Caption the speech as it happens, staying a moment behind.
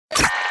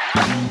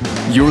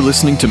You're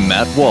listening to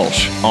Matt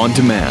Walsh On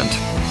Demand.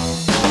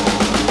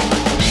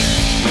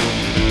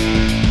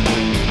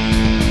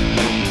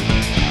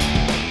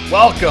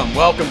 Welcome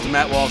to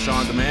Matt Walsh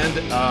On Demand.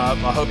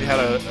 I hope you had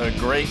a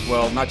great,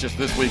 well, not just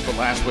this week, but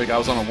last week. I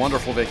was on a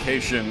wonderful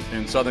vacation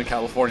in Southern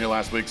California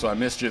last week, so I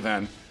missed you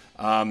then.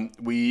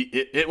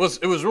 It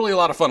was really a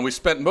lot of fun. We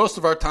spent most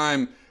of our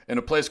time in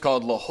a place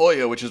called La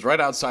Jolla, which is right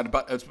outside,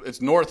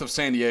 it's north of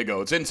San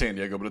Diego. It's in San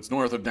Diego, but it's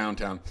north of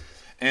downtown.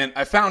 And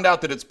I found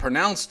out that it's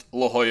pronounced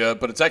La Jolla,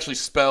 but it's actually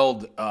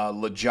spelled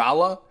La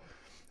Jolla.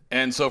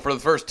 And so for the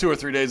first 2 or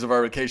 3 days of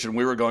our vacation,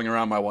 we were going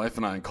around, my wife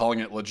and I, and calling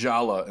it La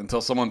Jolla until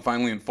someone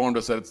finally informed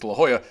us that it's La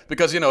Jolla.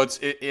 Because, you know, it's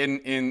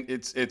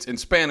in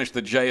Spanish,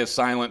 the J is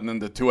silent and then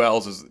the 2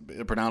 L's is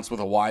pronounced with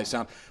a Y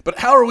sound. But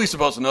how are we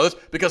supposed to know this?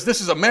 Because this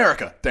is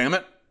America, damn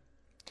it.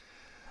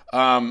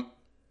 And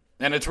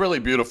it's really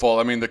beautiful.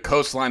 I mean, the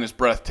coastline is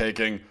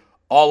breathtaking.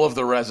 All of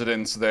the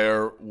residents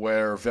there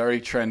wear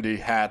very trendy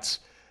hats.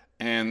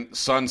 And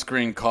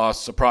sunscreen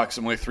costs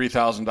approximately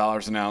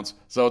 $3,000 an ounce.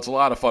 So it's a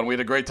lot of fun. We had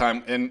a great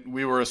time. And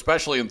we were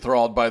especially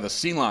enthralled by the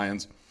sea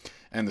lions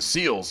and the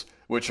seals,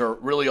 which are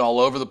really all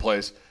over the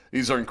place.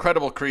 These are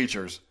incredible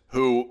creatures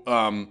who,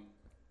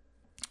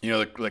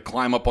 they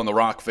climb up on the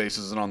rock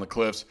faces and on the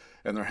cliffs,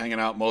 and they're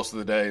hanging out most of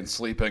the day and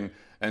sleeping.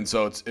 And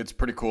so it's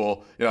pretty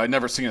cool. You know, I'd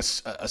never seen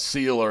a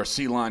seal or a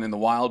sea lion in the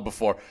wild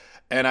before.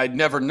 And I'd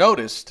never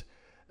noticed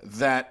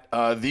that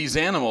these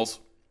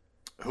animals,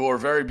 who are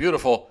very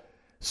beautiful,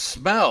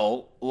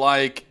 smell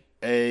like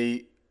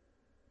a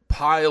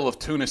pile of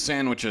tuna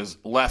sandwiches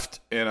left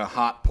in a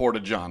hot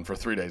porta-john for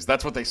 3 days.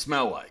 That's what they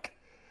smell like,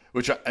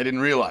 which I didn't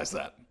realize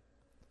that.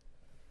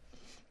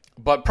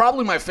 But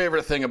probably my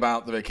favorite thing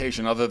about the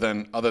vacation, other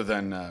than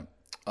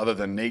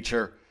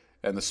nature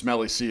and the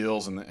smelly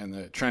seals and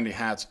the trendy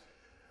hats,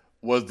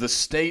 was the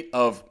state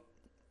of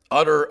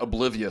utter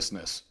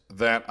obliviousness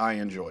that I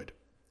enjoyed.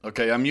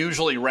 Okay, I'm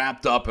usually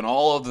wrapped up in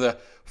all of the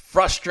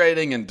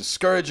frustrating and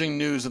discouraging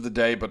news of the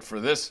day, but for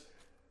this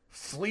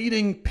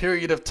fleeting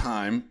period of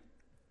time,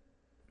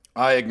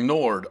 I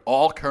ignored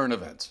all current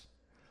events,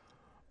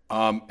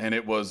 and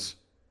it was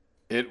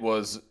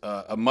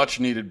a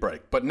much-needed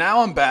break. But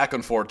now I'm back,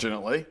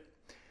 unfortunately,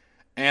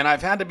 and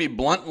I've had to be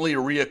bluntly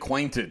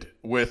reacquainted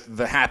with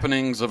the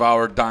happenings of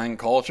our dying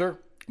culture,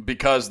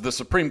 because the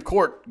Supreme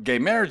Court gay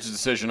marriage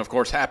decision, of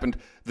course, happened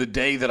the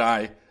day that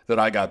I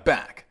got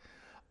back.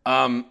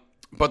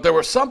 But there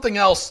was something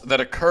else that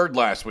occurred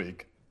last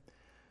week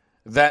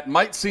that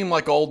might seem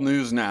like old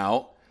news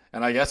now,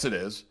 and I guess it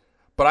is,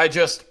 but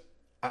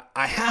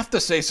I have to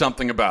say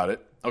something about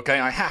it, okay?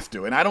 I have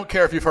to, and I don't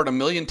care if you've heard a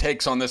million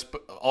takes on this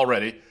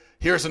already.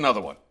 Here's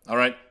another one, all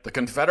right? The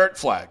Confederate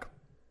flag.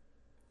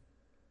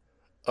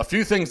 A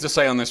few things to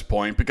say on this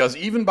point, because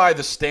even by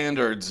the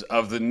standards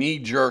of the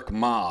knee-jerk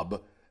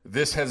mob,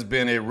 this has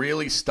been a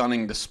really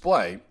stunning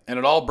display, and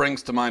it all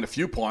brings to mind a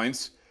few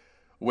points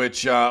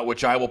which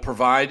I will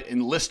provide in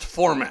list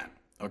format,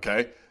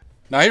 okay?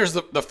 Now, here's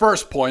the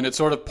first point. It's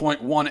sort of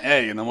point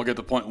 1A, and then we'll get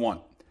to point 1.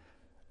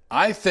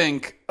 I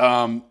think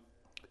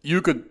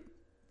you could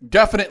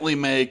definitely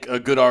make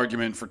a good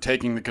argument for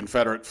taking the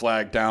Confederate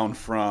flag down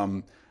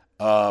from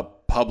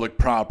public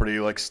property,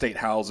 like state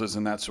houses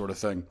and that sort of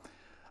thing.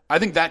 I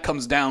think that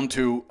comes down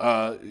to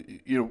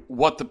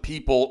what the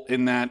people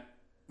in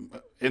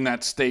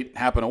that state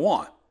happen to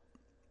want.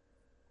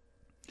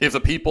 If the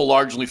people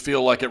largely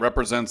feel like it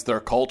represents their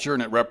culture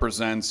and it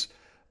represents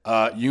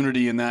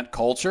unity in that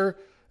culture,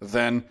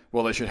 then,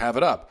 well, they should have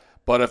it up.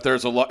 But if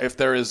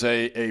there is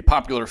a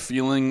popular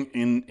feeling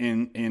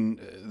in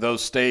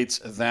those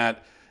states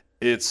that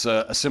it's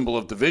a symbol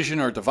of division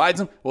or it divides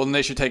them, well, then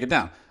they should take it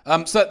down.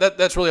 So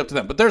that's really up to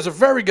them. But there's a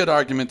very good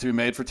argument to be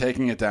made for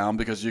taking it down,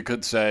 because you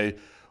could say,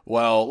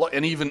 well,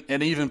 and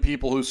even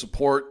people who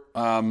support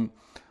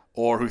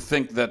or who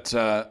think that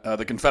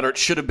the Confederates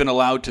should have been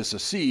allowed to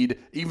secede,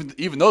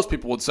 even those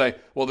people would say,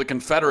 well, the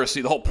Confederacy,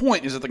 the whole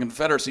point is that the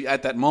Confederacy,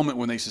 at that moment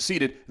when they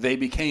seceded, they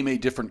became a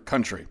different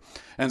country.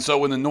 And so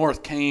when the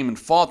North came and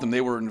fought them,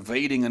 they were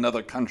invading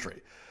another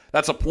country.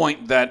 That's a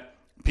point that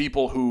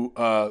people who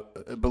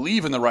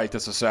believe in the right to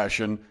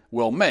secession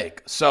will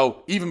make.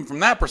 So even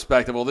from that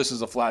perspective, well, this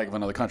is a flag of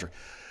another country.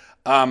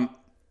 Now,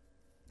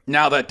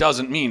 that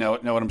doesn't mean,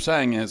 what I'm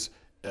saying is,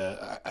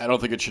 I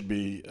don't think it should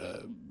be...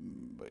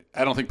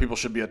 I don't think people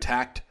should be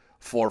attacked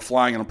for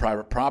flying on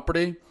private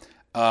property.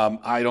 And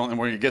we're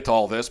going to get to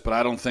all this, but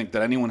I don't think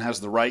that anyone has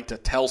the right to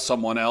tell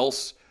someone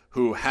else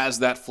who has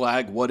that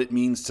flag what it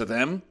means to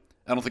them.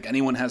 I don't think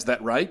anyone has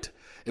that right.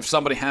 If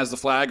somebody has the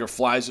flag or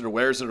flies it or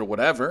wears it or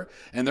whatever,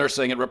 and they're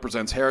saying it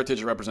represents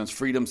heritage, it represents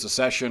freedom,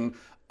 secession,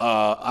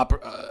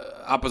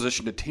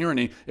 opposition to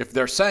tyranny, if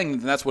they're saying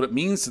that that's what it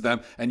means to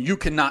them, and you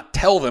cannot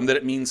tell them that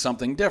it means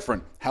something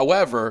different.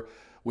 However,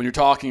 when you're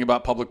talking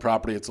about public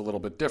property, it's a little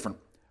bit different.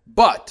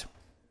 But,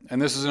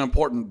 and this is an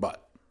important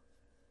but,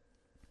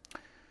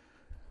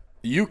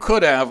 you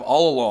could have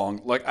all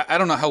along, like, I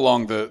don't know how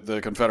long the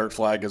Confederate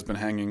flag has been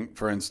hanging,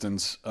 for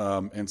instance,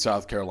 in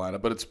South Carolina,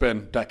 but it's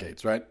been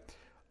decades, right?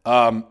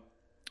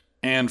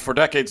 And for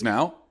decades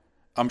now,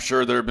 I'm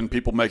sure there have been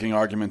people making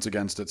arguments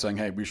against it saying,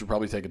 hey, we should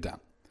probably take it down.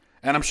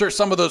 And I'm sure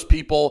some of those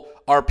people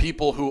are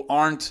people who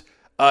aren't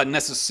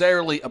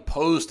necessarily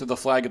opposed to the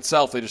flag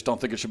itself. They just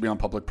don't think it should be on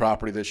public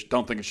property. They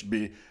don't think it should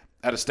be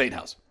at a state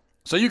house.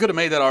 So you could have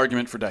made that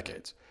argument for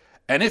decades.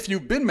 And if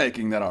you've been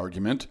making that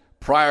argument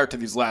prior to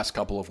these last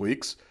couple of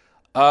weeks,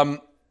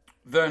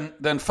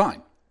 then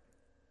fine.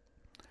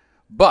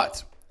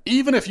 But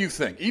even if you've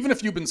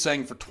been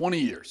saying for 20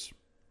 years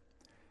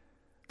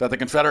that the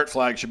Confederate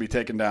flag should be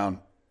taken down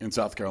in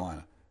South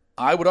Carolina,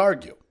 I would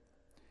argue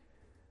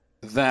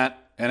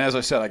that, and as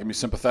I said, I can be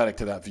sympathetic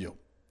to that view,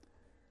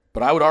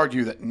 but I would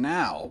argue that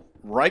now,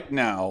 right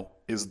now,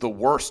 is the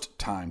worst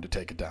time to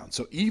take it down.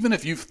 So even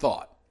if you've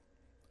thought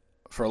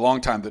for a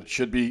long time that it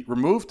should be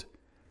removed,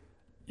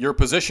 your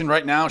position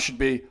right now should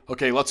be,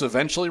 okay, let's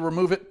eventually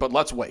remove it, but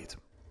let's wait.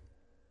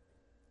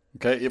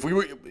 Okay, if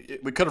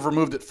we could have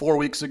removed it 4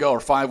 weeks ago or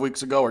 5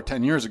 weeks ago or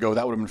 10 years ago,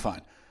 that would have been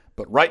fine.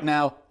 But right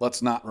now,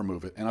 let's not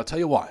remove it. And I'll tell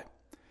you why.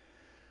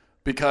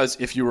 Because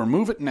if you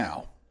remove it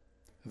now,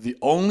 the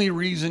only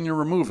reason you're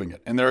removing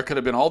it, and there could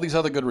have been all these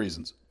other good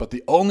reasons, but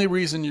the only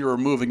reason you're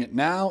removing it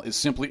now is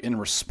simply in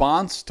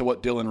response to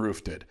what Dylann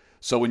Roof did.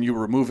 So when you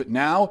remove it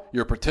now,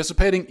 you're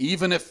participating,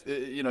 even if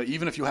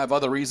you have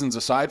other reasons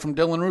aside from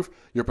Dylann Roof,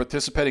 you're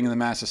participating in the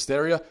mass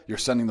hysteria, you're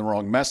sending the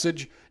wrong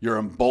message, you're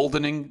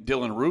emboldening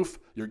Dylann Roof,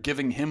 you're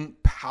giving him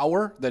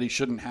power that he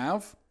shouldn't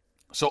have.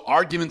 So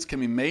arguments can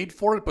be made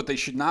for it, but they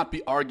should not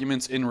be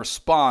arguments in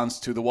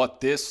response to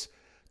what this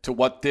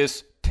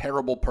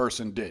terrible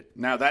person did.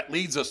 Now that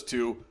leads us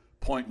to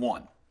point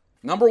one.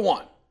 Number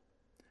one,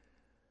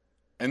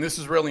 and this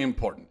is really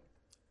important,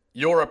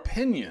 your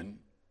opinion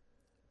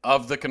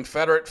of the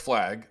Confederate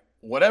flag,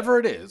 whatever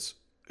it is,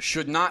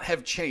 should not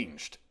have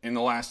changed in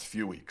the last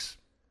few weeks.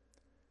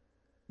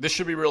 This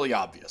should be really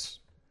obvious.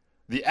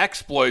 The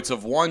exploits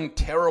of one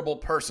terrible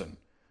person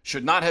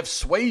should not have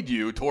swayed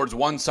you towards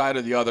one side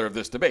or the other of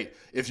this debate.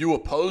 If you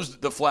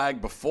opposed the flag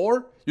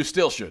before, you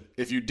still should.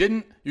 If you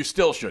didn't, you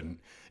still shouldn't.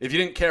 If you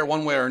didn't care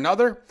one way or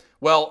another,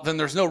 well, then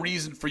there's no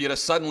reason for you to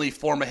suddenly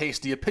form a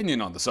hasty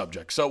opinion on the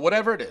subject. So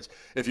whatever it is,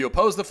 if you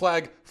oppose the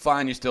flag,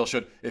 fine, you still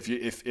should. If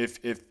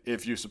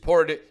you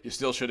supported it, you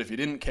still should. If you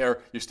didn't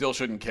care, you still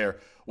shouldn't care.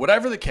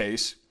 Whatever the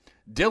case,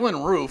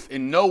 Dylann Roof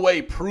in no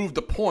way proved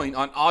a point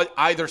on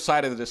either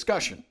side of the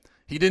discussion.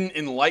 He didn't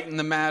enlighten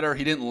the matter.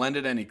 He didn't lend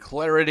it any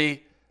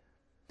clarity.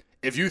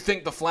 If you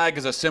think the flag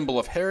is a symbol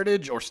of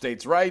heritage or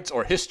states' rights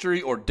or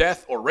history or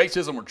death or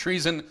racism or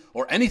treason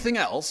or anything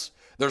else,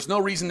 there's no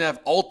reason to have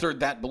altered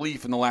that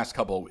belief in the last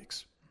couple of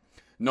weeks.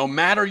 No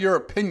matter your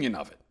opinion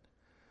of it,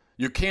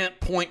 you can't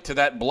point to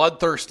that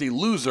bloodthirsty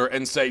loser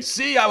and say,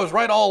 see, I was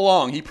right all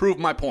along. He proved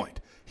my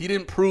point. He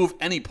didn't prove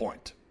any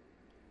point.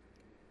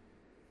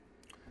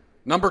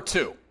 Number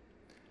two,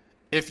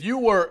 if you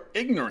were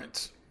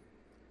ignorant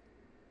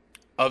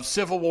of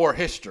Civil War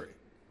history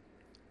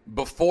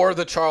before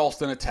the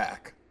Charleston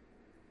attack,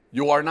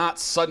 you are not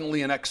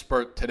suddenly an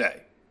expert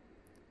today.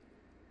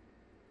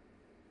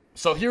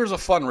 So here's a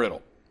fun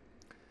riddle.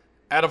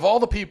 Out of all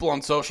the people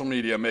on social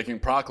media making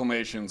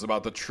proclamations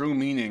about the true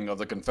meaning of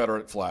the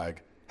Confederate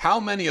flag, how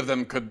many of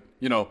them could,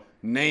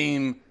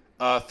 name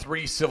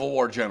 3 Civil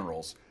War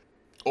generals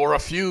or a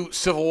few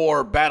Civil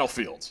War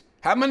battlefields?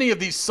 How many of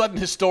these sudden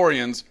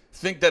historians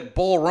think that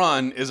Bull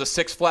Run is a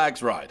Six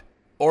Flags ride,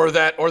 or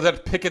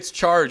that Pickett's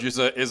Charge is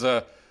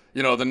the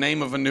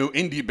name of a new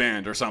indie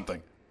band or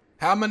something?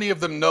 How many of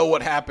them know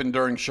what happened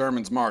during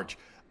Sherman's March?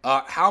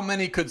 How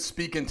many could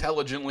speak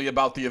intelligently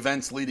about the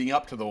events leading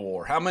up to the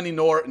war? How many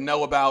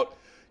know about,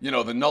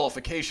 the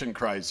nullification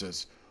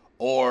crisis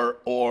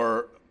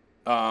or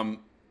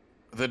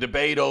the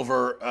debate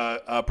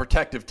over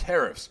protective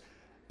tariffs?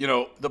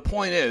 The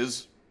point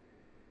is,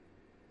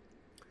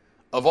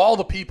 of all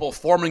the people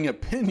forming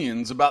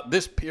opinions about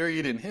this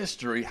period in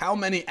history, how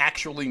many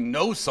actually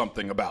know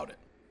something about it?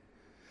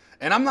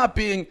 And I'm not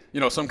being,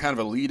 some kind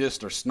of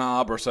elitist or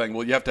snob or saying,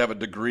 well, you have to have a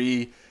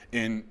degree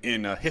in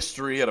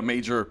history at a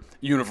major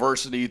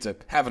university to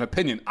have an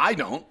opinion. I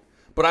don't,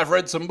 but I've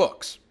read some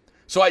books.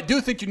 So I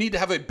do think you need to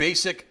have a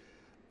basic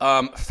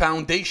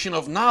foundation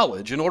of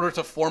knowledge in order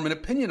to form an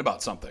opinion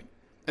about something.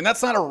 And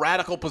that's not a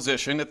radical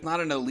position. It's not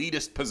an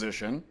elitist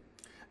position.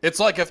 It's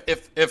like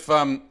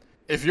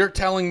if you're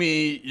telling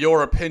me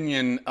your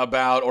opinion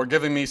about or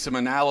giving me some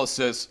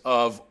analysis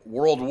of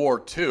World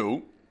War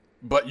II,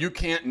 but you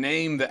can't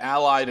name the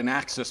Allied and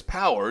Axis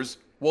powers,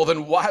 well,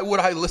 then why would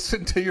I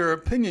listen to your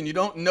opinion? You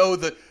don't know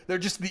they're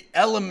just the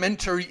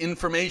elementary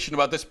information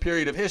about this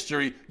period of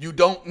history you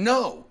don't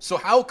know. So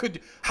how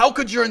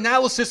could your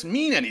analysis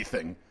mean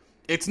anything?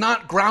 It's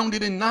not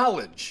grounded in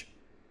knowledge.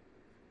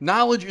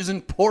 Knowledge is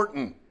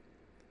important.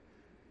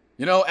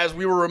 As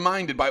we were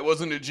reminded by,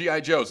 wasn't it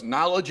G.I. Joe's,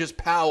 knowledge is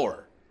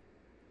power.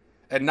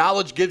 And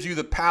knowledge gives you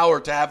the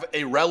power to have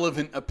a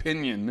relevant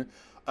opinion,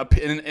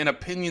 an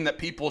opinion that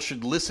people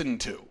should listen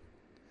to.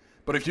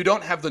 But if you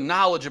don't have the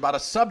knowledge about a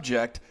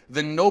subject,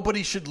 then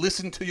nobody should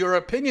listen to your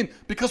opinion,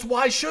 because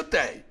why should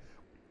they?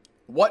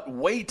 What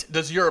weight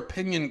does your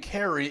opinion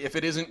carry if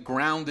it isn't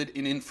grounded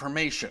in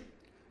information?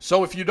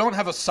 So if you don't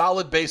have a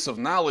solid base of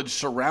knowledge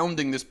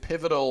surrounding this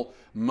pivotal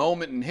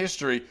moment in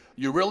history,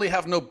 you really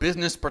have no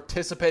business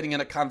participating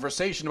in a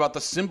conversation about the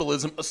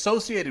symbolism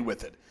associated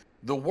with it.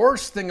 The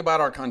worst thing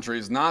about our country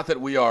is not that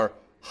we are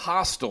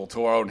hostile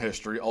to our own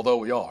history, although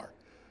we are,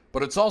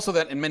 but it's also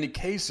that in many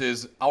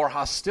cases, our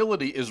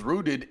hostility is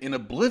rooted in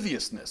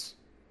obliviousness.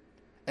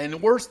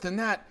 And worse than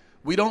that,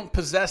 we don't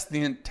possess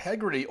the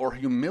integrity or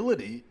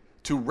humility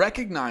to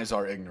recognize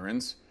our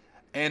ignorance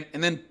and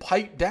then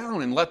pipe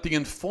down and let the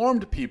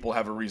informed people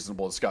have a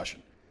reasonable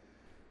discussion.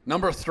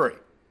 Number 3,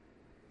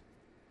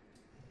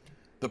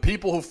 the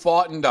people who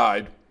fought and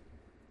died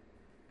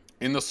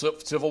in the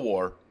Civil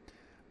War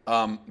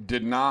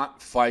did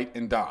not fight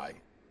and die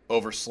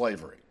over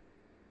slavery.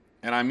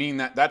 And I mean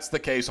that's the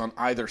case on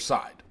either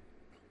side.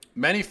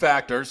 Many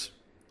factors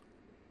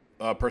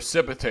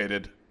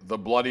precipitated the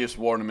bloodiest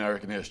war in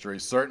American history.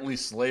 Certainly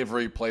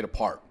slavery played a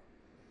part.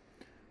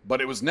 But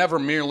it was never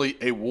merely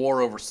a war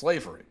over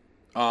slavery.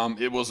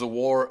 It was a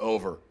war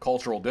over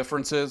cultural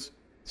differences,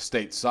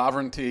 state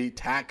sovereignty,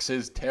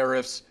 taxes,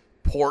 tariffs,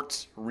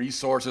 ports,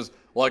 resources.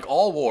 Like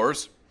all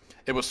wars,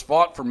 it was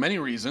fought for many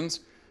reasons,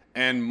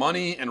 and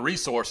money and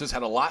resources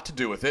had a lot to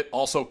do with it.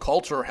 Also,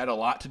 culture had a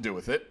lot to do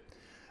with it.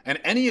 And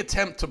any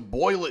attempt to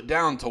boil it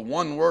down to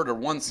one word or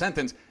one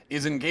sentence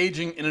is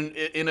engaging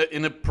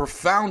in a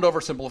profound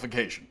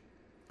oversimplification,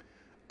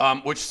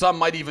 which some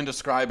might even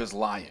describe as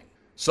lying.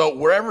 So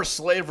wherever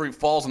slavery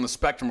falls on the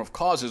spectrum of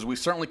causes, we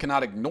certainly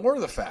cannot ignore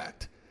the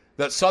fact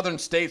that southern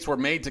states were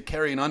made to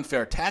carry an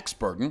unfair tax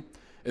burden,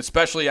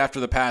 especially after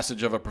the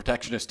passage of a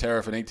protectionist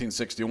tariff in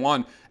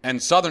 1861, and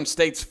southern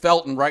states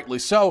felt, and rightly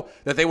so,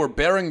 that they were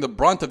bearing the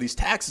brunt of these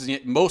taxes, and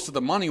yet most of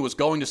the money was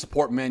going to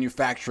support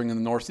manufacturing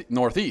in the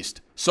Northeast.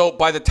 So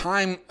by the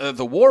time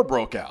the war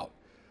broke out,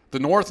 the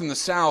North and the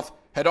South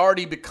had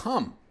already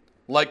become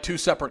like two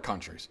separate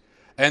countries.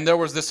 And there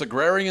was this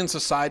agrarian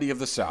society of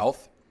the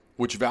South,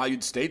 which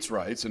valued states'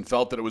 rights and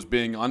felt that it was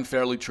being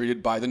unfairly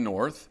treated by the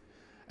North,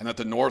 and that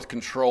the North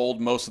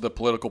controlled most of the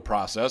political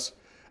process.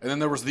 And then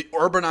there was the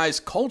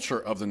urbanized culture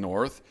of the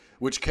North,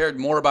 which cared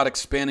more about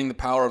expanding the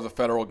power of the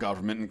federal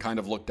government and kind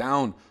of looked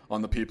down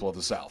on the people of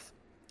the South.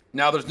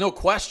 Now, there's no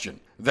question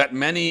that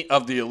many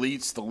of the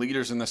elites, the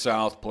leaders in the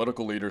South,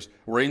 political leaders,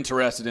 were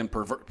interested in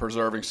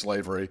preserving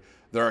slavery.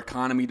 Their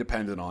economy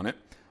depended on it.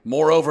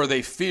 Moreover,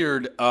 they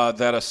feared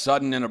that a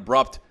sudden and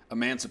abrupt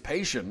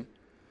emancipation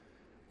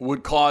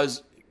would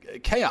cause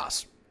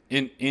chaos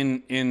in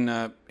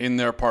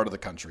their part of the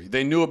country.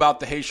 They knew about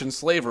the Haitian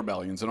slave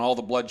rebellions and all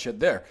the bloodshed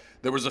there.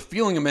 There was a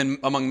feeling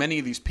among many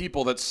of these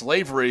people that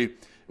slavery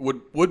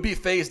would be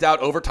phased out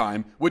over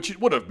time, which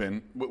it would have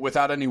been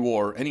without any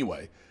war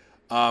anyway,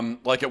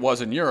 like it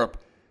was in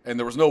Europe. And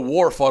there was no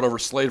war fought over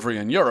slavery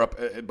in Europe,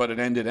 but it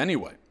ended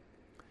anyway.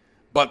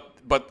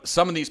 But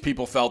some of these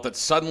people felt that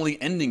suddenly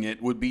ending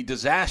it would be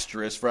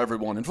disastrous for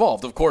everyone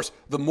involved. Of course,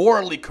 the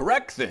morally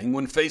correct thing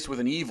when faced with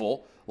an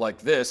evil like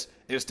this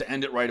is to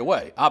end it right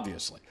away,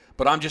 obviously.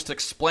 But I'm just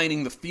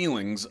explaining the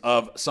feelings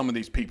of some of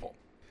these people.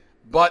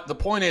 But the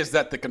point is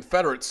that the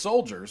Confederate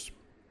soldiers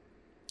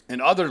and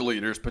other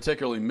leaders,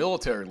 particularly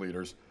military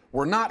leaders,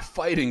 were not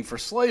fighting for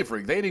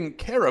slavery. They didn't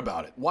care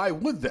about it. Why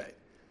would they?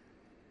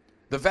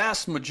 The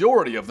vast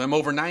majority of them,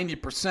 over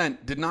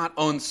 90%, did not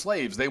own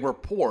slaves. They were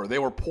poor. They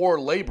were poor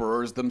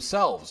laborers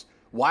themselves.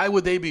 Why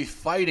would they be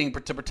fighting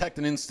to protect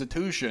an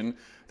institution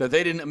that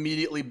they didn't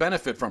immediately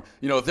benefit from?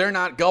 You know, they're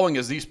not going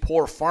as these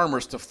poor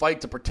farmers to fight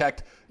to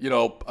protect,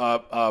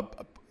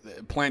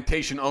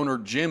 plantation owner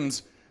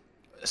Jim's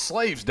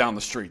slaves down the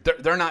street.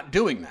 They're not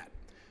doing that.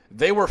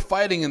 They were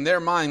fighting in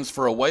their minds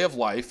for a way of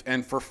life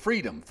and for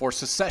freedom, for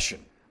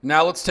secession.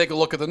 Now let's take a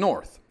look at the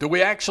North. Do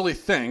we actually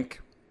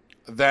think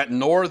that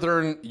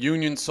Northern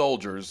Union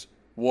soldiers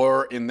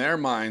were, in their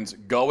minds,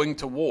 going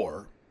to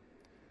war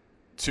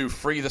to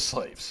free the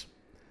slaves?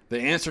 The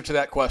answer to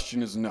that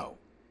question is no.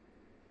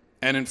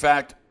 And in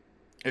fact,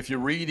 if you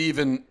read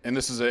even, and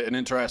this is an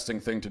interesting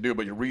thing to do,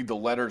 but you read the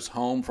letters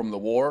home from the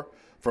war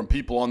from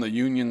people on the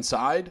Union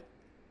side,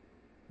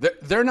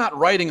 they're not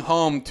writing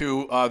home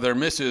to their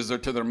missus or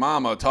to their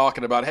mama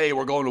talking about, hey,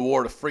 we're going to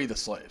war to free the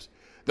slaves.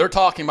 They're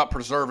talking about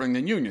preserving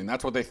the Union.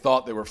 That's what they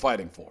thought they were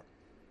fighting for.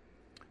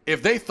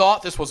 If they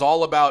thought this was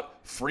all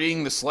about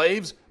freeing the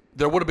slaves,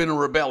 there would have been a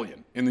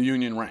rebellion in the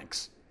Union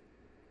ranks.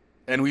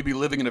 And we'd be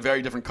living in a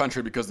very different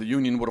country because the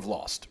Union would have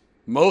lost.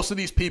 Most of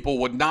these people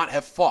would not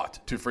have fought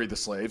to free the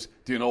slaves.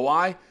 Do you know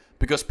why?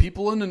 Because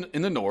people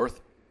in the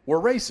North were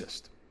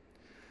racist.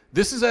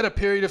 This is at a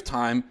period of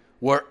time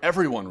where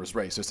everyone was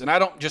racist. And I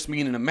don't just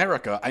mean in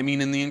America, I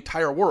mean in the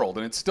entire world.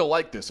 And it's still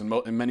like this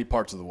in many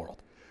parts of the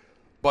world.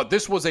 But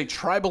this was a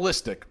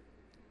tribalistic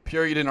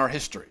period in our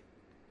history.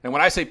 And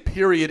when I say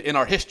period in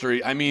our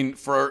history, I mean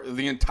for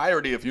the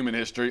entirety of human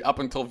history up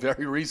until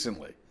very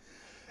recently.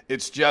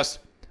 It's just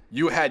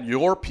you had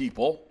your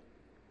people,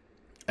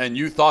 and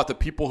you thought that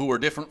people who were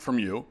different from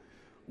you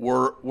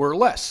were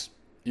less,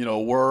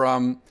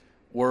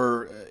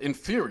 were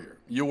inferior.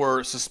 You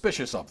were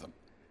suspicious of them.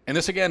 And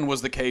this, again,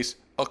 was the case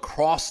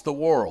across the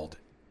world.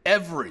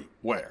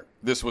 Everywhere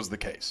this was the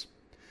case.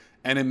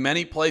 And in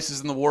many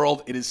places in the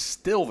world, it is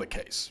still the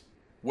case,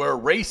 where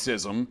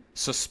racism,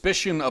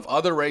 suspicion of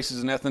other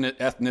races and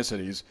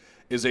ethnicities,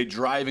 is a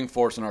driving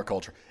force in our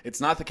culture.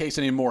 It's not the case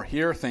anymore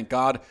here, thank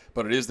God,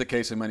 but it is the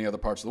case in many other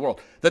parts of the world.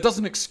 That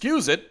doesn't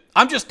excuse it.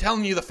 I'm just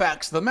telling you the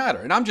facts of the matter.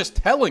 And I'm just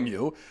telling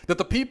you that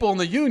the people in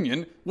the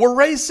Union were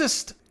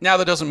racist. Now,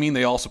 that doesn't mean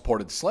they all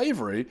supported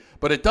slavery,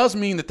 but it does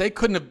mean that they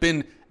couldn't have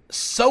been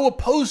so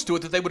opposed to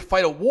it that they would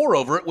fight a war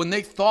over it when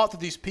they thought that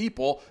these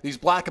people, these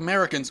black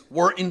Americans,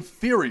 were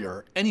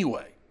inferior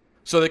anyway.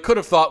 So they could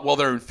have thought, well,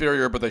 they're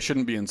inferior, but they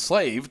shouldn't be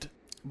enslaved.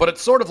 But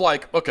it's sort of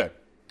like, okay,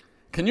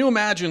 can you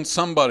imagine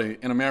somebody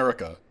in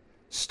America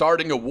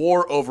starting a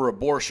war over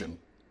abortion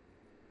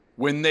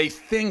when they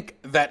think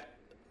that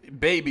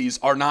babies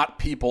are not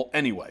people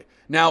anyway?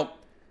 Now,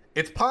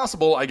 it's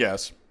possible, I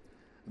guess,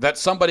 that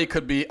somebody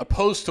could be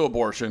opposed to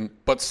abortion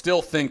but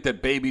still think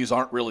that babies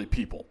aren't really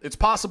people. It's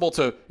possible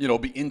to,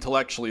 be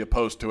intellectually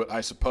opposed to it,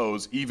 I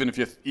suppose, even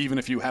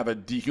if you have a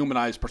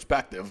dehumanized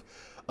perspective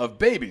of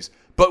babies.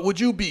 But would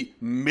you be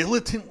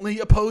militantly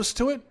opposed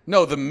to it?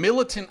 No, the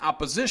militant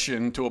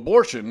opposition to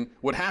abortion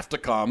would have to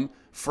come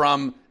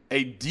from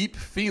a deep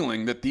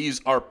feeling that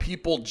these are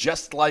people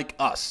just like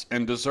us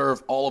and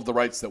deserve all of the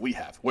rights that we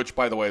have, which,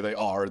 by the way,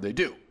 they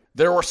do.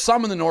 There were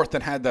some in the North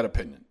that had that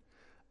opinion.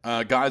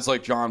 Guys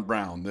like John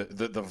Brown,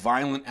 the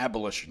violent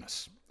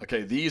abolitionists.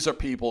 Okay, these are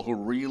people who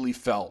really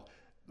felt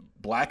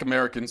black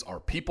Americans are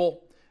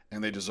people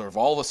and they deserve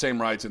all the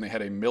same rights, and they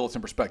had a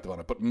militant perspective on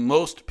it. But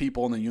most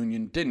people in the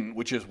Union didn't,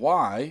 which is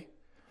why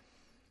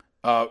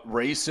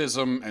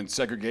racism and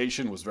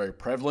segregation was very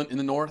prevalent in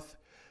the North.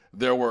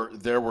 There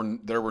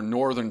were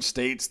northern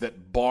states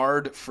that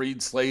barred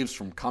freed slaves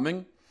from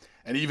coming,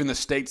 and even the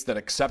states that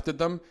accepted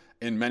them,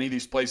 in many of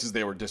these places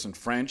they were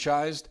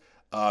disenfranchised.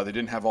 They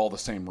didn't have all the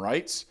same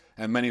rights,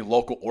 and many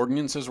local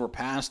ordinances were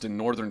passed in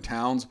northern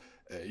towns,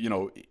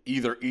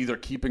 either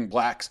keeping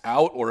blacks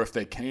out, or if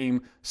they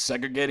came,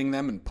 segregating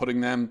them and putting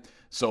them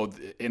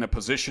in a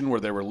position where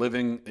they were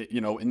living,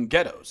 in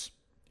ghettos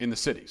in the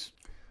cities.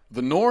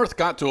 The North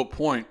got to a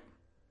point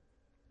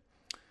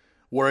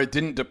where it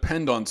didn't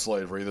depend on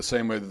slavery the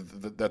same way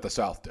that the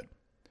South did.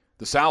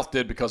 The South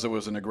did because it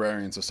was an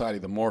agrarian society.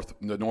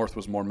 The North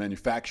was more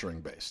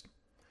manufacturing based.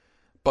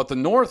 But the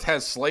North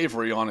has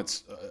slavery on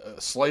its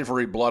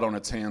slavery blood on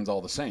its hands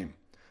all the same,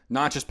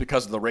 not just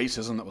because of the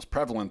racism that was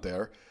prevalent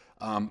there,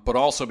 but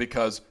also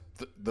because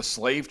the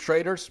slave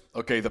traders,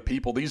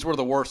 these were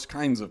the worst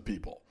kinds of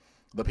people.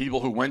 The people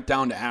who went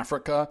down to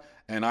Africa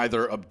and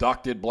either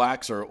abducted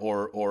blacks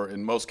or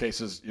in most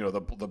cases,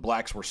 the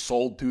blacks were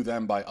sold to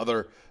them by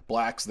other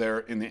blacks there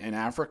in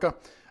Africa.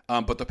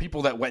 But the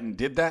people that went and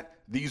did that,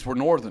 these were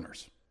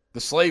Northerners. The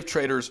slave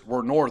traders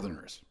were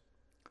Northerners.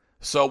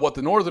 So what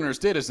the Northerners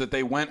did is that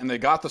they went and they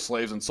got the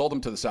slaves and sold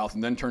them to the South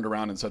and then turned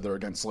around and said they're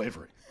against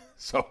slavery.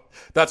 So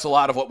that's a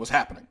lot of what was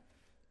happening.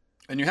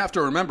 And you have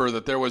to remember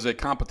that there was a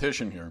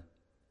competition here,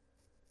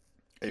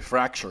 a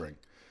fracturing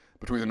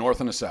between the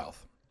North and the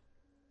South.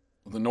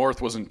 The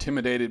North was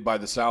intimidated by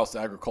the South's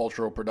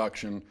agricultural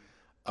production,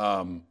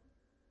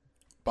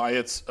 by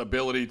its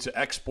ability to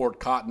export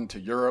cotton to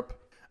Europe.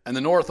 And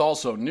the North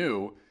also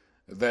knew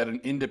that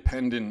an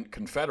independent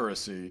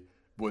confederacy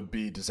would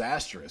be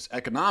disastrous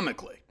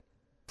economically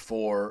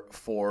for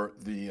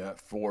the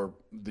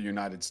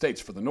United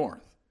States, for the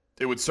North.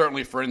 It would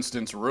certainly, for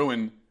instance,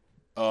 ruin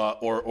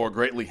or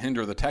greatly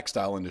hinder the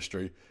textile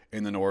industry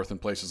in the North and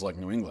places like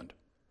New England.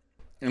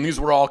 And these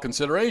were all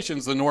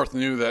considerations. The North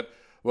knew that,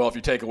 well, if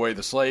you take away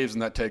the slaves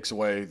and that takes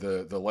away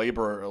the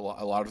labor, a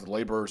lot of the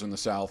laborers in the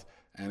South,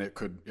 and it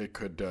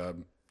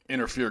could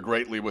interfere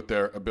greatly with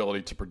their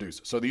ability to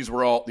produce. So these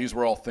were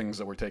all things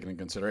that were taken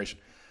into consideration.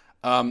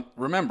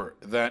 Remember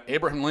that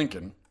Abraham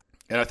Lincoln,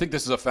 and I think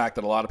this is a fact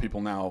that a lot of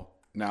people now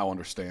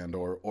understand,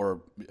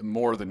 or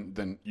more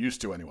than used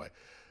to anyway.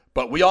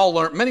 But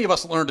many of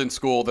us learned in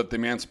school that the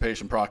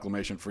Emancipation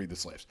Proclamation freed the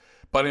slaves.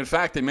 But in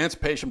fact, the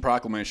Emancipation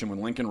Proclamation, when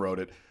Lincoln wrote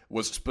it,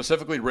 was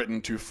specifically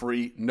written to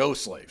free no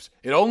slaves.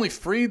 It only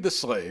freed the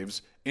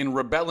slaves in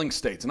rebelling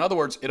states. In other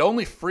words, it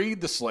only freed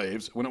the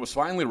slaves, when it was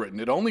finally written,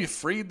 it only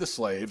freed the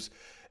slaves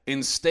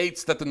in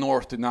states that the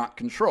North did not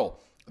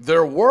control.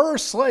 There were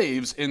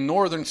slaves in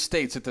northern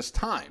states at this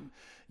time,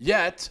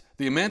 yet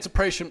the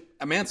Emancipation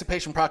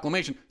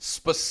Proclamation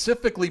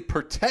specifically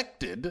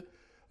protected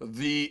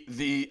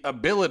the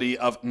ability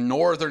of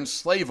northern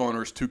slave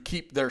owners to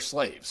keep their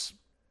slaves.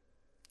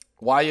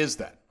 Why is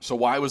that? So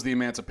why was the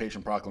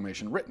Emancipation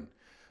Proclamation written?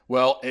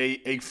 Well,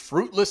 a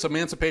fruitless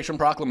Emancipation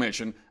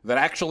Proclamation that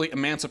actually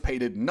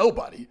emancipated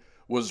nobody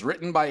was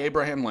written by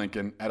Abraham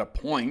Lincoln at a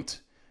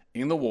point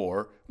in the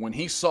war when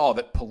he saw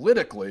that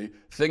politically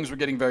things were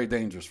getting very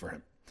dangerous for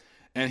him.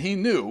 And he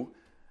knew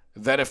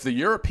that if the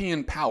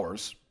European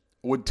powers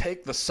would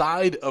take the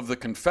side of the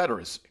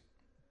Confederacy,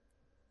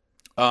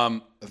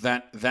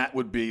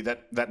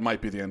 that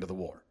might be the end of the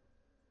war.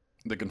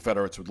 The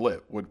Confederates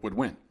would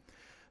win.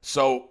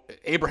 So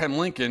Abraham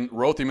Lincoln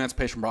wrote the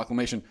Emancipation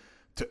Proclamation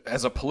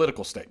as a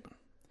political statement.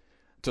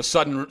 to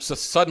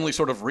suddenly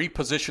sort of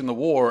reposition the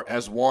war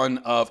as one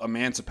of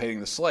emancipating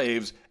the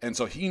slaves. And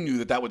so he knew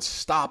that that would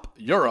stop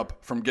Europe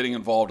from getting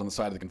involved on the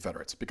side of the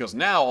Confederates. Because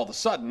now, all of a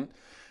sudden,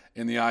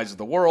 in the eyes of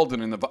the world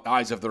and in the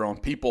eyes of their own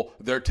people,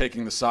 they're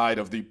taking the side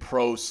of the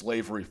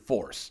pro-slavery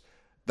force.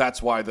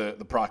 That's why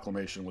the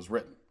proclamation was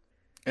written.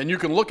 And you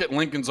can look at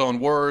Lincoln's own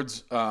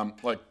words,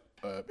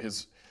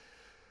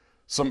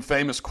 some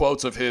famous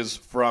quotes of his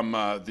from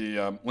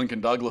the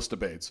Lincoln-Douglas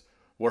debates,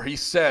 where he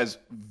says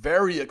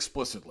very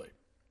explicitly,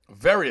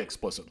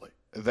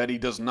 that he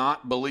does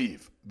not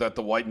believe that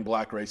the white and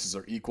black races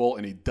are equal,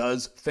 and he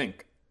does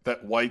think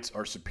that whites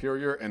are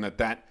superior, and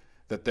that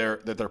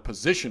their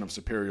position of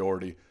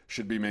superiority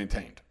should be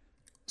maintained.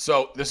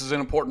 So this is an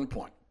important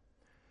point,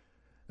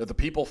 that the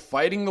people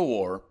fighting the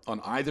war on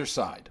either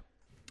side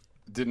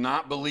did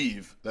not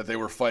believe that they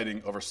were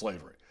fighting over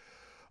slavery.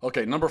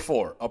 Okay, number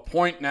 4, a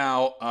point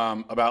now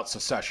about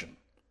secession.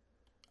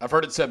 I've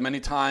heard it said many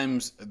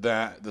times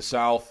that the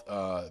South,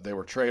 they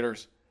were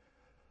traitors,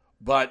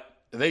 but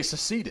they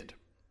seceded.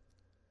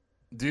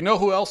 Do you know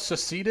who else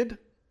seceded?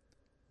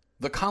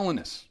 The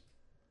colonists.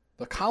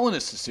 The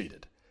colonists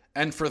seceded.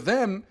 And for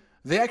them,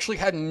 they actually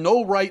had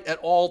no right at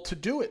all to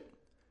do it.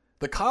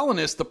 The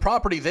colonists, the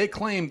property they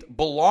claimed,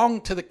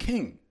 belonged to the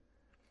king.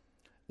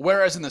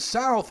 Whereas in the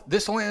South,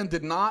 this land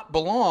did not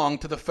belong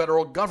to the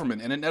federal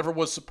government, and it never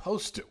was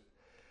supposed to.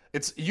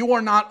 You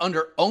are not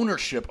under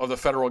ownership of the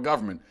federal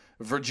government.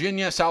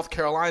 Virginia, South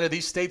Carolina,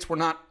 these states were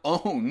not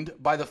owned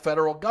by the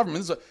federal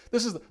government.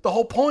 This is the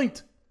whole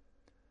point.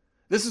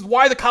 This is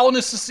why the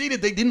colonists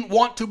seceded. They didn't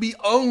want to be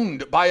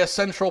owned by a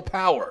central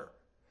power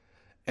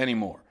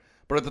anymore.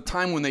 But at the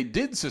time when they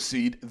did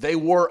secede, they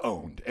were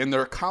owned, and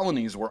their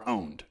colonies were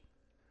owned.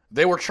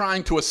 They were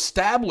trying to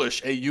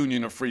establish a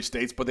union of free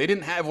states, but they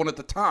didn't have one at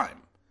the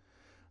time.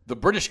 The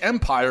British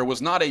Empire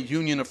was not a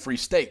union of free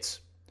states.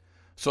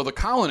 So the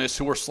colonists,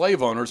 who were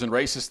slave owners and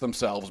racist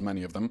themselves,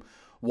 many of them,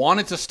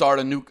 wanted to start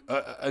a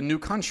new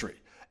country,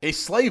 a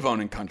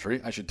slave-owning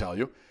country, I should tell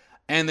you,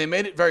 and they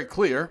made it very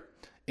clear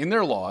in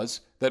their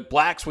laws that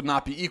blacks would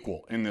not be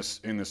equal in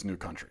this new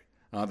country.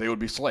 They would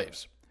be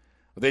slaves.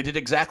 They did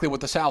exactly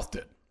what the South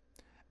did.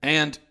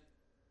 And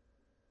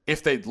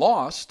if they'd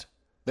lost,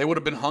 they would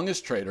have been hung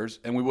as traitors,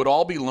 and we would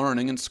all be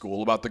learning in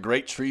school about the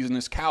great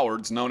treasonous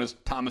cowards known as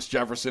Thomas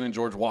Jefferson and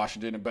George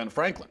Washington and Ben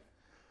Franklin,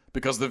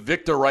 because the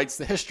victor writes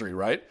the history,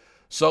 right?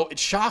 So it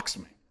shocks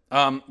me.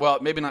 Well,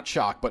 maybe not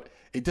shock, but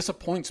it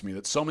disappoints me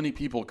that so many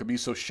people could be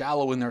so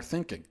shallow in their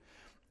thinking.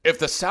 If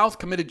the South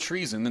committed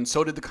treason, then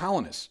so did the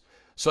colonists.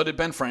 So did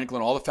Ben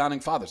Franklin, all the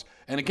founding fathers.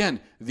 And again,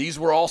 these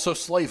were also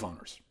slave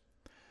owners.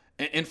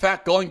 In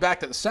fact, going back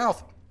to the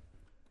South,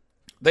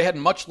 they had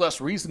much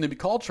less reason to be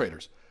called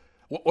traitors.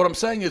 What I'm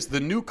saying is the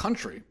new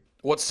country,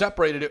 what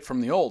separated it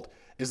from the old,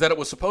 is that it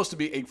was supposed to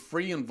be a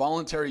free and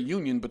voluntary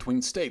union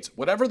between states.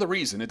 Whatever the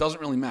reason, it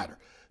doesn't really matter.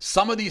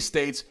 Some of these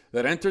states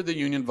that entered the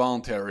union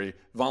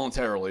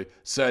voluntarily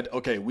said,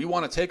 okay, we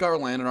want to take our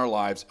land and our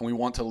lives, and we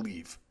want to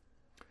leave.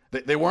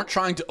 They weren't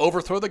trying to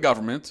overthrow the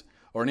government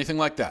or anything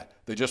like that.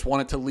 They just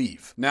wanted to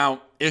leave.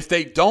 Now, if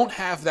they don't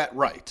have that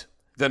right,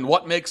 then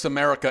what makes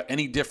America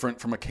any different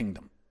from a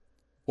kingdom?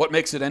 What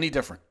makes it any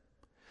different?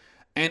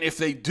 And if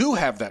they do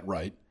have that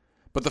right,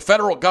 but the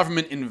federal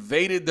government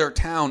invaded their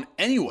town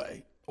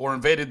anyway, or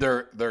invaded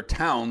their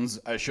towns,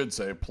 I should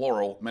say,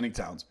 plural, many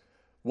towns,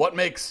 what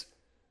makes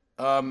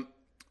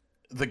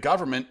the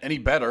government any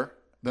better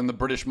than the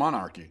British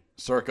monarchy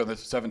circa the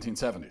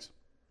 1770s?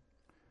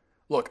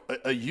 Look,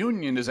 a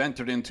union is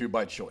entered into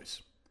by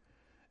choice.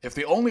 If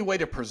the only way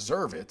to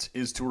preserve it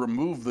is to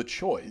remove the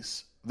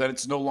choice, then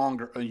it's no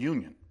longer a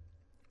union.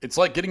 It's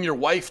like getting your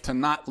wife to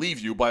not leave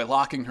you by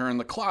locking her in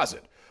the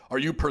closet. Are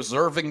you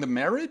preserving the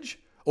marriage,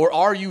 or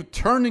are you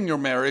turning your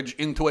marriage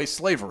into a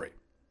slavery?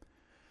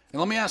 And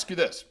let me ask you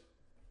this.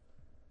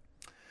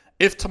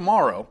 If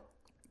tomorrow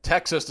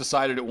Texas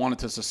decided it wanted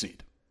to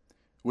secede,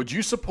 would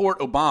you support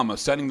Obama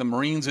sending the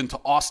Marines into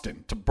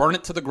Austin to burn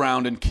it to the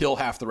ground and kill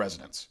half the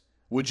residents?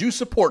 Would you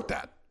support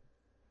that?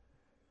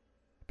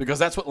 Because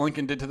that's what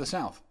Lincoln did to the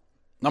South.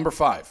 Number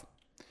 5.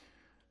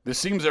 This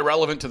seems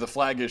irrelevant to the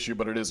flag issue,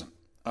 but it isn't.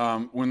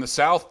 When the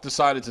South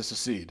decided to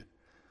secede,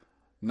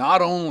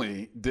 not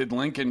only did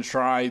Lincoln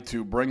try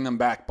to bring them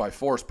back by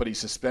force, but he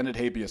suspended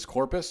habeas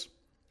corpus.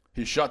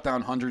 He shut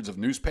down hundreds of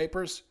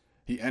newspapers.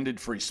 He ended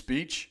free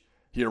speech.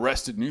 He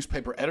arrested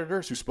newspaper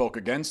editors who spoke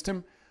against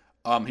him.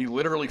 He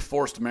literally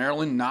forced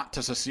Maryland not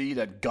to secede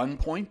at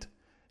gunpoint.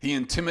 He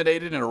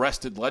intimidated and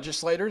arrested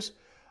legislators.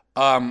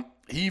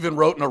 He even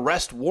wrote an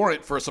arrest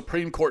warrant for a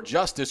Supreme Court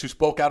justice who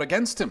spoke out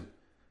against him.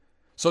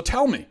 So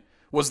tell me,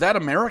 was that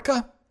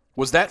America?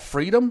 Was that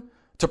freedom?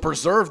 To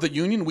preserve the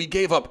Union, we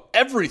gave up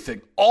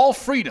everything, all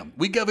freedom.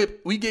 We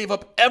gave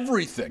up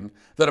everything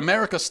that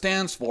America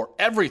stands for,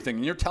 everything.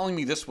 And you're telling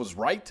me this was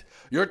right?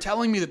 You're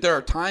telling me that there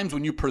are times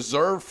when you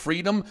preserve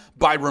freedom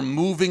by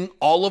removing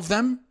all of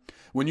them?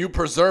 When you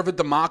preserve a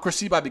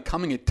democracy by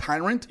becoming a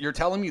tyrant? You're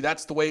telling me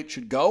that's the way it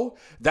should go?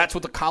 That's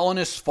what the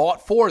colonists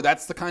fought for?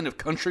 That's the kind of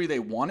country they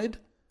wanted?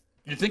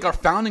 You think our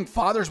founding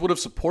fathers would have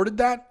supported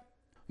that?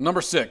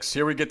 Number 6,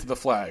 here we get to the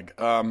flag.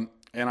 And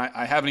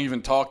I haven't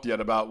even talked yet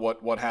about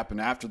what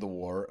happened after the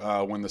war,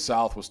 when the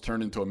South was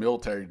turned into a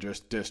military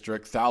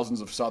district.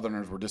 Thousands of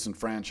Southerners were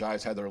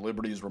disenfranchised, had their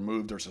liberties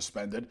removed or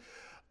suspended.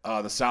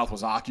 The South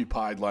was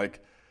occupied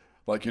like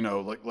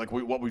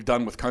what we've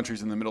done with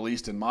countries in the Middle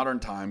East in modern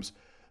times.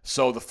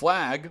 So the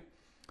flag,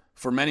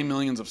 for many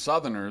millions of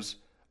Southerners,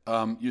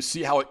 you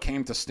see how it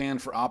came to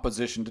stand for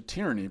opposition to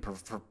tyranny,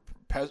 for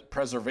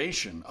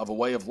preservation of a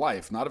way of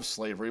life, not of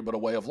slavery, but a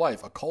way of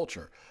life, a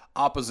culture.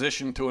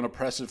 Opposition to an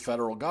oppressive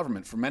federal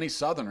government. For many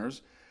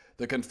Southerners,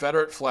 the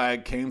Confederate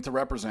flag came to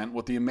represent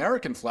what the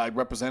American flag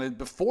represented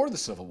before the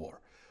Civil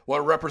War, what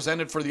it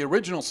represented for the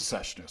original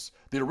secessionists,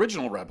 the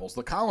original rebels,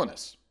 the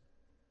colonists.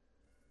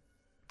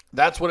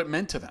 That's what it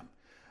meant to them.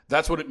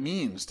 That's what it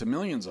means to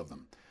millions of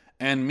them.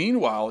 And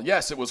meanwhile,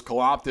 yes, it was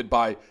co-opted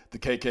by the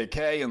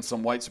KKK and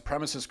some white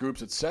supremacist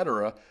groups,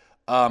 etc.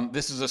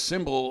 This is a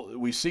symbol,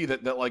 we see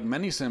that like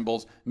many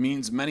symbols,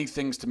 means many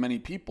things to many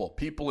people.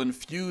 People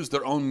infuse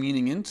their own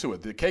meaning into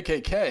it. The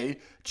KKK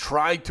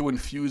tried to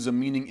infuse a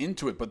meaning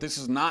into it, but this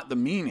is not the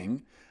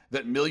meaning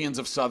that millions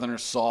of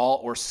Southerners saw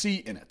or see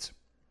in it.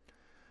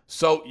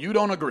 So you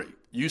don't agree.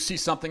 You see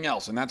something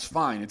else, and that's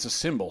fine. It's a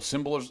symbol.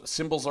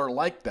 Symbols are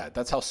like that.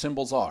 That's how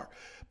symbols are.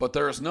 But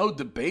there is no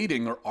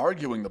debating or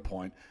arguing the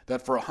point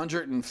that for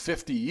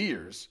 150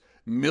 years,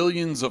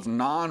 millions of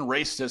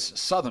non-racist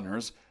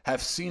Southerners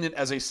have seen it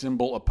as a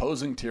symbol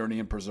opposing tyranny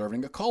and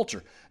preserving a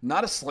culture.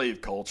 Not a slave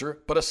culture,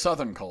 but a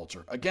Southern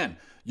culture. Again,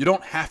 you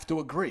don't have to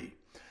agree.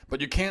 But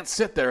you can't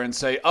sit there and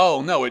say,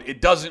 oh, no, it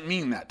doesn't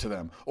mean that to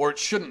them, or it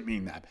shouldn't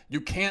mean that.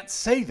 You can't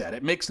say that.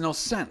 It makes no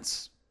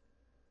sense.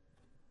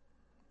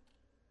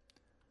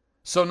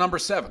 So number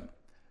 7,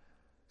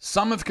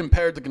 some have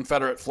compared the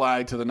Confederate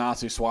flag to the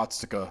Nazi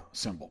swastika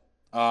symbol.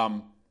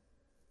 And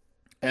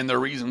their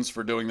reasons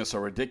for doing this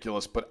are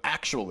ridiculous, but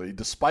actually,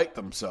 despite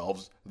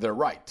themselves, they're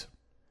right.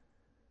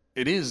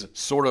 It is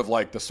sort of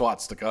like the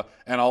swastika,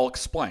 and I'll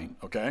explain,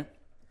 okay?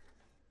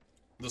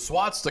 The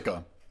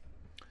swastika,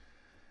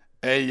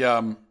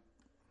 a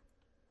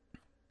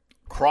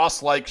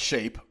cross-like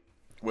shape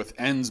with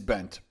ends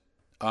bent.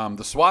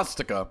 The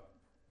swastika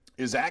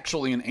is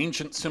actually an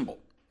ancient symbol.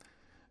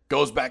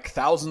 Goes back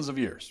thousands of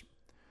years.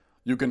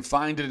 You can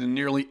find it in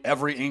nearly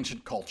every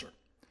ancient culture.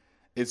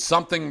 It's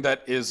something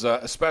that is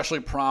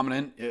especially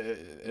prominent.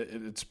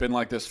 It's been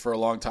like this for a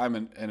long time,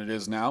 and it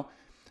is now,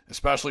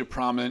 especially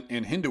prominent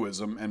in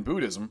Hinduism and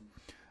Buddhism.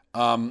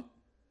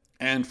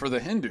 And for the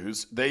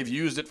Hindus, they've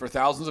used it for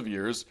thousands of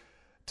years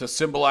to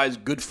symbolize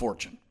good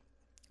fortune.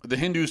 The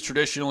Hindus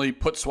traditionally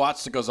put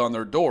swastikas on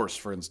their doors,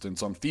 for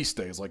instance, on feast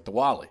days like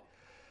Diwali.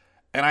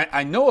 And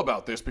I know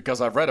about this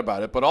because I've read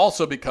about it, but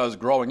also because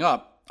growing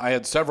up, I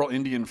had several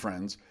Indian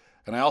friends,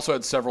 and I also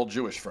had several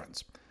Jewish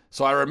friends.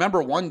 So I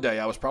remember one day,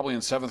 I was probably in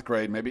 7th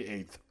grade, maybe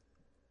 8th,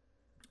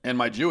 and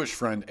my Jewish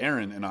friend,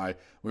 Aaron, and I,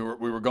 we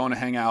were going to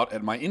hang out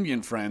at my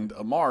Indian friend,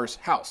 Amar's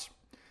house.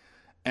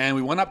 And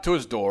we went up to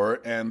his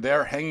door, and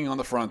there, hanging on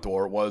the front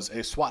door, was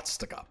a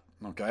swastika,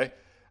 okay?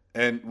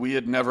 And we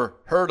had never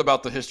heard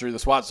about the history of the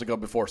swastika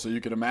before, so you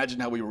can imagine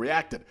how we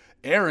reacted.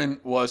 Aaron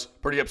was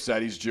pretty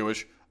upset. He's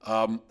Jewish.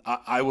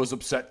 I was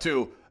upset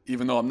too,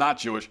 even though I'm not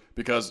Jewish,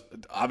 because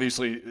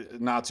obviously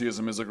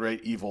Nazism is a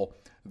great evil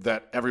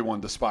that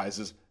everyone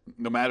despises,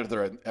 no matter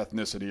their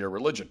ethnicity or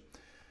religion.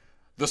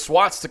 The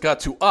swastika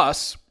to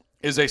us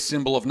is a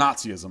symbol of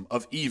Nazism,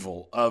 of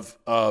evil,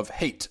 of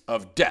hate,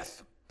 of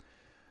death.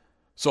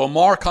 So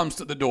Amar comes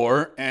to the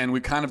door, and we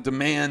kind of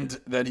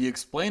demand that he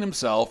explain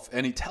himself,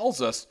 and he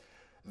tells us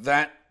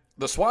that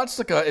the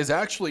swastika is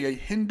actually a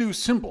Hindu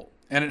symbol,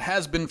 and it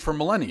has been for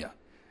millennia.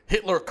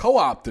 Hitler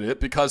co-opted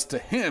it because to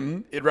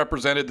him it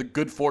represented the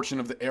good fortune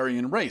of the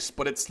Aryan race,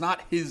 but it's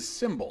not his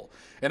symbol,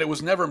 and it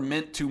was never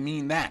meant to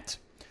mean that.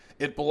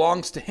 It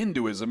belongs to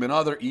Hinduism and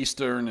other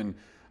Eastern and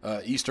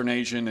Eastern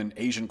Asian and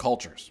Asian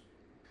cultures.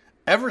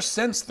 Ever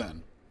since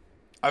then,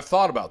 I've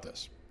thought about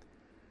this.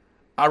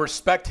 I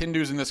respect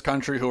Hindus in this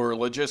country who are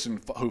religious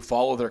and who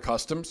follow their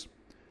customs.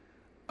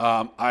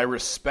 I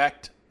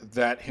respect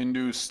that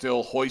Hindus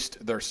still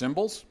hoist their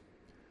symbols.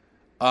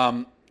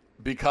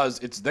 Because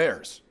it's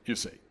theirs, you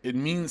see. It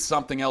means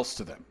something else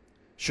to them.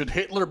 Should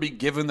Hitler be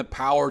given the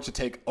power to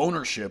take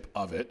ownership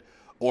of it,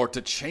 or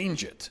to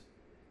change it,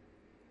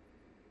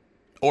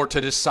 or to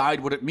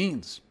decide what it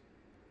means?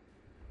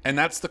 And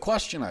that's the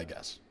question, I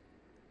guess.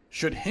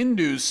 Should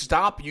Hindus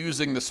stop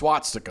using the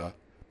swastika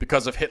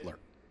because of Hitler,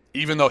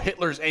 even though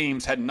Hitler's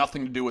aims had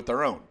nothing to do with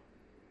their own?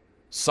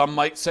 Some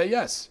might say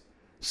yes.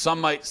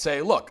 Some might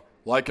say, look,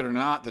 like it or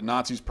not, the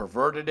Nazis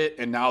perverted it,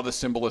 and now the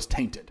symbol is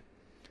tainted.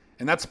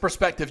 And that's a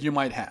perspective you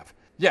might have.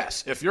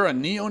 Yes, if you're a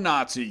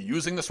neo-Nazi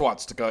using the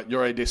swastika,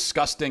 you're a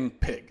disgusting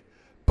pig.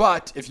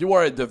 But if you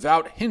are a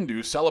devout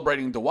Hindu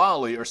celebrating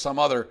Diwali or some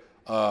other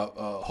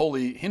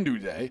holy Hindu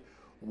day,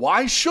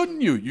 why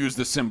shouldn't you use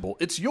the symbol?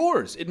 It's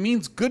yours. It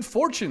means good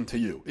fortune to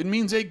you. It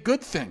means a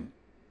good thing.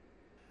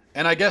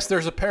 And I guess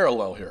there's a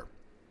parallel here.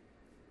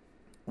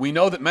 We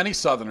know that many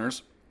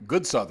Southerners,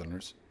 good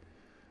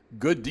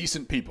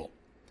decent people,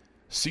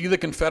 see the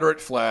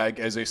Confederate flag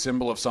as a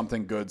symbol of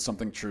something good,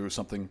 something true,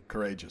 something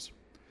courageous.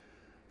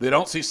 They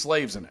don't see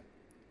slaves in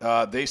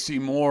it. They see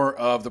more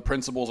of the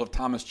principles of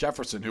Thomas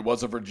Jefferson, who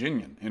was a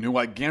Virginian, and who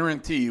I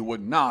guarantee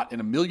would not, in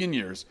a million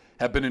years,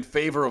 have been in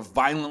favor of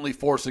violently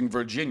forcing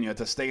Virginia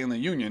to stay in the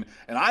Union.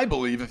 And I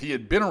believe if he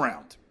had been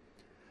around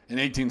in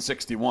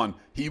 1861,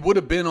 he would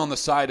have been on the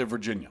side of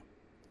Virginia.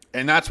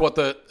 And that's what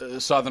the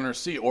Southerners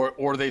see.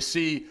 Or they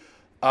see,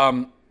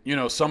 some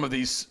of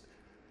these,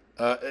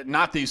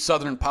 not these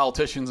Southern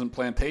politicians and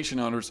plantation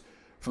owners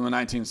from the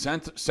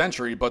 19th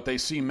century, but they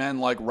see men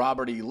like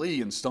Robert E.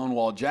 Lee and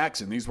Stonewall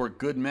Jackson. These were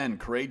good men,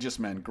 courageous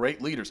men,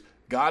 great leaders,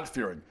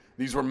 God-fearing.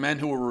 These were men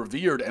who were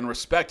revered and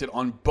respected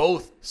on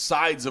both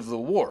sides of the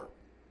war.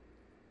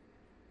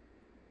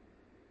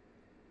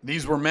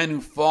 These were men who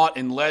fought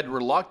and led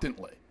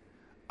reluctantly.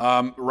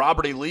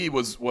 Robert E. Lee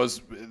was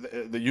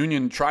the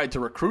Union tried to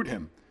recruit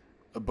him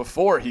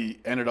before he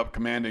ended up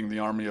commanding the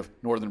Army of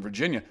Northern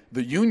Virginia.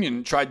 The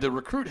Union tried to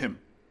recruit him.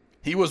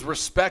 He was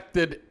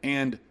respected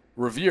and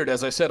revered,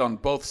 as I said, on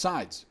both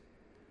sides.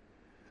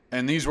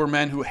 And these were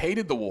men who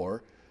hated the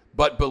war,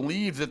 but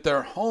believed that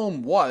their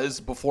home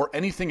was, before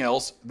anything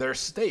else, their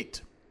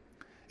state.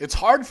 It's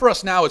hard for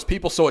us now, as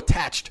people so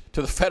attached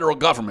to the federal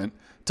government,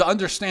 to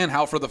understand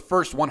how for the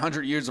first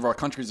 100 years of our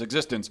country's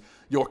existence,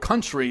 your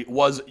country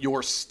was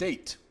your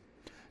state,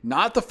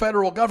 not the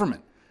federal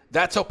government.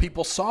 That's how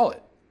people saw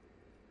it.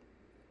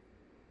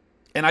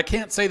 And I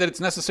can't say that it's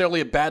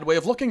necessarily a bad way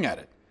of looking at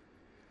it.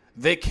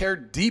 They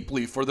cared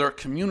deeply for their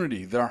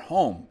community, their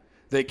home.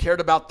 They cared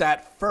about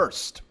that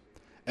first.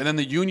 And then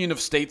the Union of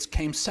States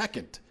came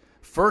second.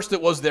 First,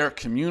 it was their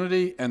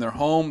community and their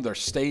home, their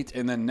state,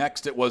 and then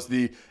next it was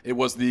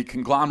the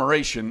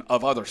conglomeration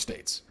of other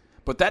states.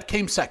 But that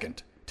came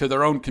second to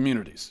their own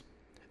communities.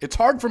 It's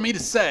hard for me to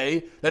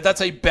say that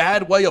that's a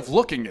bad way of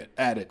looking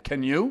at it.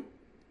 Can you?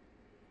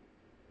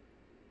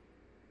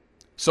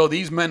 So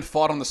these men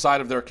fought on the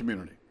side of their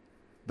community.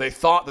 They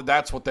thought that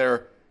that's what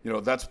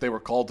that's what they were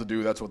called to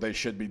do. That's what they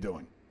should be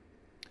doing.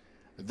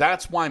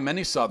 That's why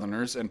many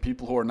Southerners and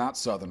people who are not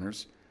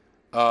Southerners,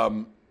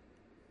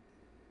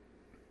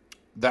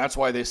 that's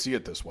why they see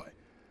it this way.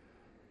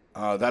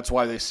 That's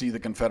why they see the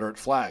Confederate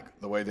flag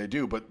the way they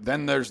do. But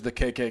then there's the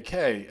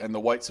KKK and the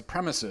white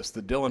supremacists,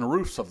 the Dylan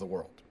Roofs of the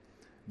world.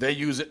 They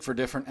use it for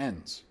different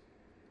ends.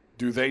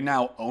 Do they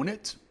now own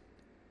it?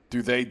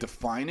 Do they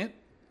define it?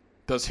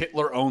 Does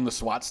Hitler own the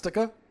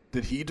swastika?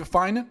 Did he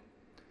define it?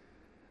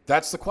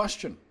 That's the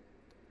question.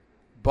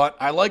 But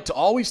I like to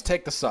always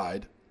take the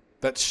side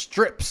that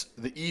strips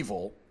the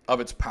evil of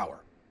its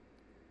power,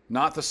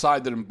 not the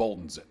side that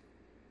emboldens it.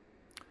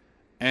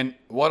 And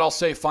what I'll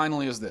say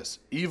finally is this.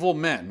 Evil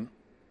men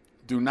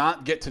do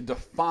not get to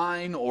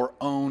define or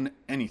own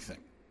anything.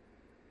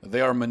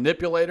 They are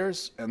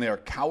manipulators and they are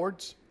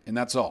cowards, and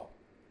that's all.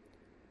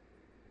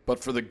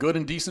 But for the good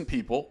and decent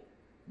people,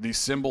 these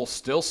symbols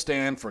still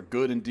stand for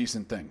good and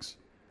decent things.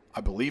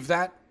 I believe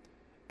that,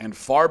 and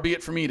far be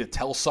it for me to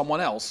tell someone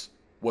else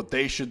what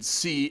they should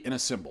see in a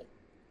symbol.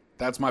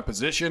 That's my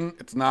position.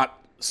 It's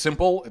not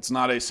simple. It's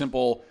not a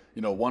simple,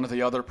 one or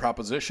the other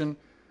proposition.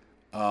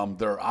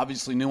 There are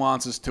obviously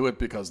nuances to it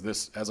because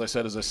this, as I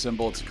said, is a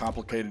symbol. It's a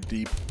complicated,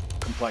 deep,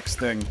 complex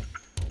thing.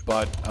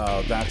 But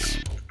that's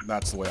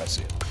the way I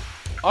see it.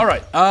 All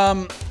right.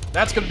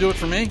 That's going to do it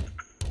for me.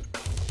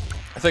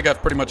 I think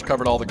I've pretty much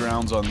covered all the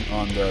grounds on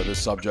this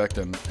subject,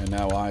 and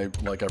now I,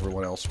 like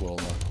everyone else, will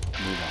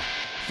move on.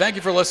 Thank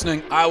you for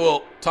listening. I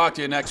will talk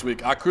to you next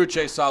week. A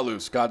cruce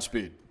salus.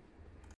 Godspeed.